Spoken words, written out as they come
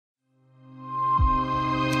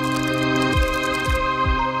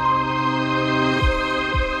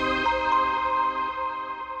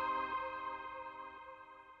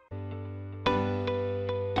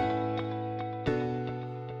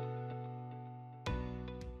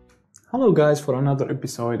Hello guys for another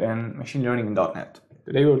episode in Machine Learning in .NET.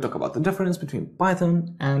 Today we'll talk about the difference between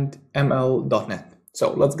Python and ML.NET.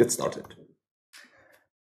 So let's get started.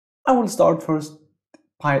 I will start first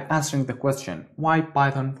by answering the question, why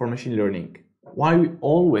Python for machine learning? Why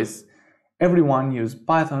always everyone use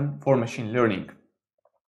Python for machine learning?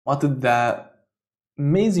 What are the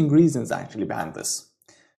amazing reasons actually behind this?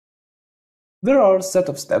 There are a set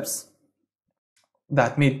of steps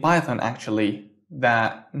that made Python actually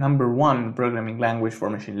the #1 programming language for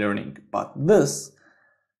machine learning, but this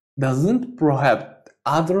doesn't prohibit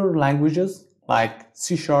other languages like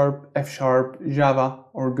C#, F#, Java,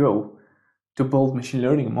 or Go to build machine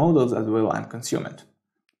learning models as well and consume it.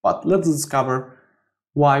 But let's discover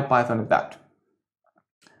why Python is that.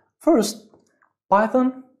 First,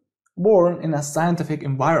 Python born in a scientific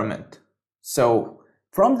environment. So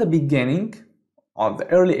from the beginning of the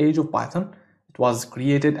early age of Python, it was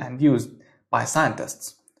created and used by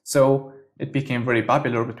scientists. So it became very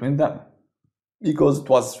popular between them because it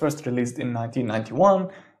was first released in 1991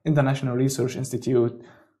 in the National Research Institute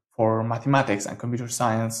for Mathematics and Computer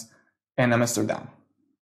Science in Amsterdam.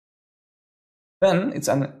 Then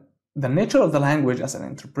the nature of the language as an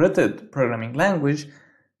interpreted programming language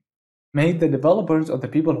made the developers or the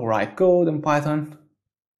people who write code in Python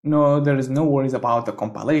know there is no worries about the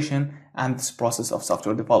compilation and this process of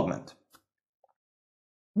software development.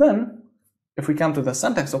 Then, if we come to the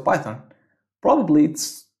syntax of Python, probably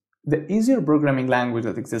it's the easier programming language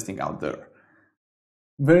that's existing out there.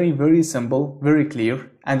 Very, very simple, very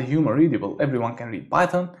clear, and humor readable. Everyone can read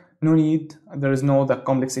Python. There is no the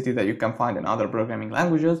complexity that you can find in other programming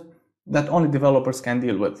languages that only developers can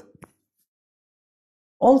deal with.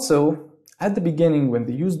 Also, at the beginning, when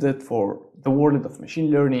they used it for the world of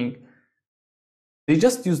machine learning, they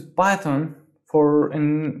just used Python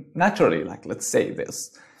naturally, like let's say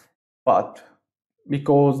this. But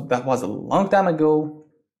because that was a long time ago,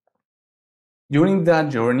 during that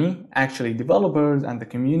journey, actually developers and the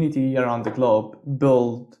community around the globe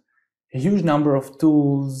built a huge number of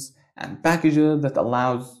tools and packages that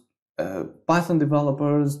allows Python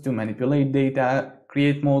developers to manipulate data,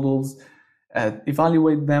 create models,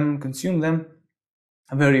 evaluate them, consume them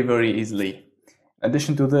very, very easily. In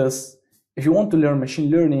addition to this, if you want to learn machine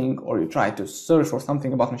learning or you try to search for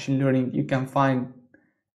something about machine learning, you can find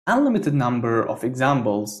unlimited number of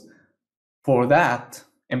examples for that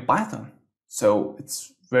in Python. So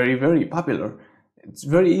it's very, very popular. It's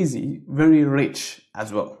very easy, very rich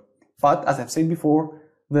as well. But as I've said before,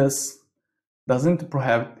 this doesn't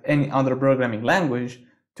prohibit any other programming language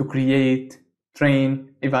to create,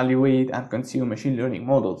 train, evaluate, and consume machine learning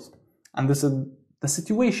models. And this is the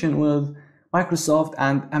situation with Microsoft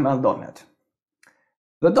and ML.NET.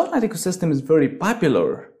 The .NET ecosystem is very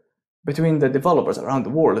popular between the developers around the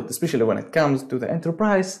world, especially when it comes to the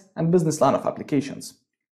enterprise and business line of applications.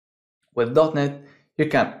 With .NET, you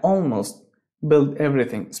can almost build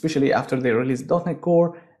everything, especially after they released .NET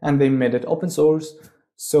Core and they made it open source.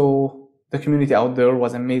 So the community out there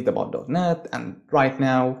was amazed about .NET, and right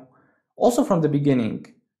now, also from the beginning,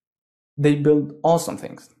 they build awesome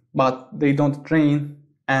things, but they don't train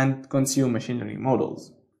and consume machine learning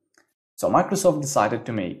models. So Microsoft decided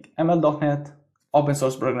to make ML.NET open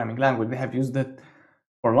source programming language. They have used it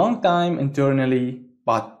for a long time internally,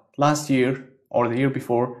 but last year or the year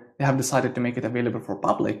before, they have decided to make it available for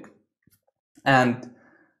public. And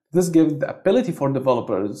this gives the ability for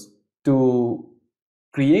developers to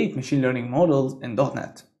create machine learning models in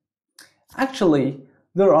 .NET. Actually,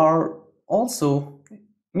 there are also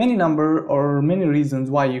many reasons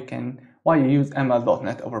why you use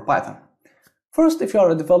ML.NET over Python. First, if you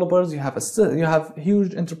are a developer, you have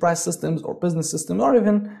huge enterprise systems or business systems, or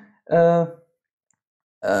even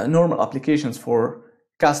normal applications for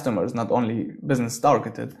customers, not only business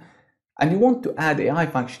targeted, and you want to add AI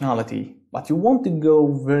functionality, but you want to go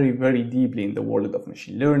very, very deeply in the world of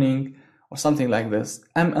machine learning or something like this,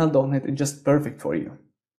 ML.NET is just perfect for you.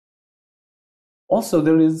 Also,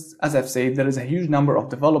 as I've said, there is a huge number of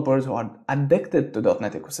developers who are addicted to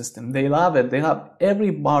 .NET ecosystem. They love it. They love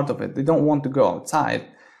every part of it. They don't want to go outside.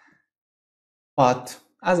 But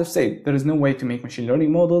as I've said, there is no way to make machine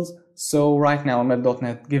learning models. So right now,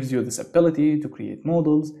 ML.NET gives you this ability to create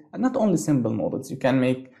models, and not only simple models. You can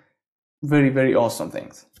make very, very awesome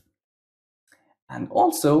things. And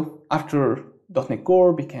also, after .NET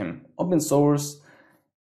Core became open source,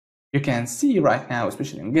 you can see right now,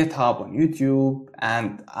 especially on GitHub, on YouTube,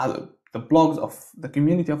 and the blogs of the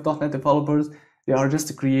community of .NET developers, they are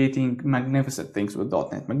just creating magnificent things with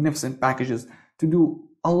 .NET, magnificent packages to do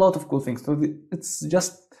a lot of cool things. So it's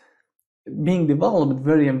just being developed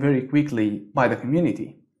very and very quickly by the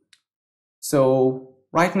community. So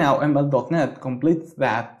right now, ML.NET completes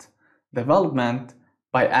that development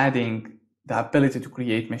by adding the ability to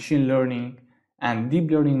create machine learning and deep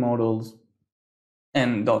learning models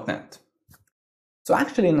in .NET. So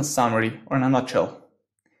actually, in a summary or in a nutshell,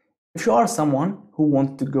 if you are someone who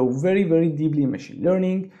wants to go very, very deeply in machine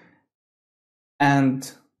learning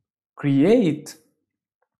and create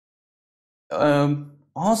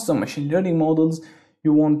awesome machine learning models,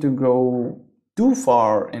 you want to go too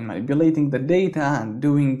far in manipulating the data and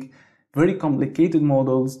doing very complicated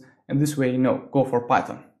models, in this way, no, go for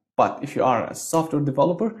Python. But if you are a software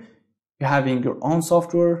developer, you're having your own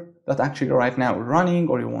software that actually right now is running,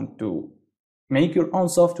 or you want to make your own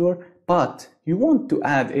software, but you want to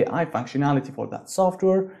add AI functionality for that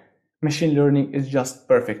software, machine learning is just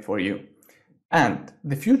perfect for you. And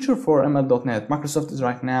the future for ML.NET, Microsoft is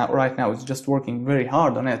right now is just working very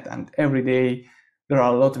hard on it, and every day there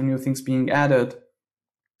are a lot of new things being added.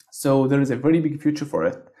 So there is a very big future for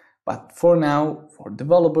it. But for now, for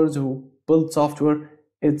developers who build software,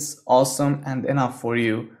 it's awesome and enough for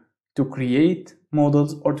you to create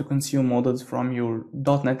models or to consume models from your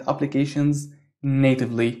 .NET applications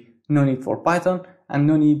natively. No need for Python and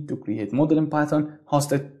no need to create model in Python,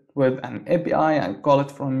 host it with an API and call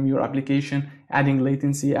it from your application, adding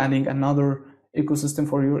latency, adding another ecosystem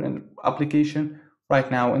for your application. Right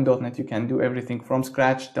now in .NET, you can do everything from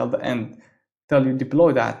scratch till the end, till you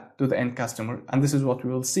deploy that to the end customer. And this is what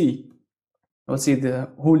we will see. We'll see the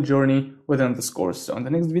whole journey within this course. So in the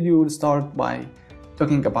next video, we'll start by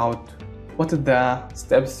talking about what are the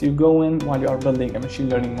steps you go in while you are building a machine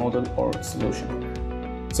learning model or solution.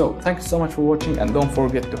 So thank you so much for watching, and don't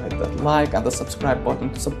forget to hit that like and the subscribe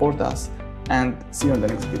button to support us, and see you in the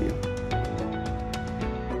next video.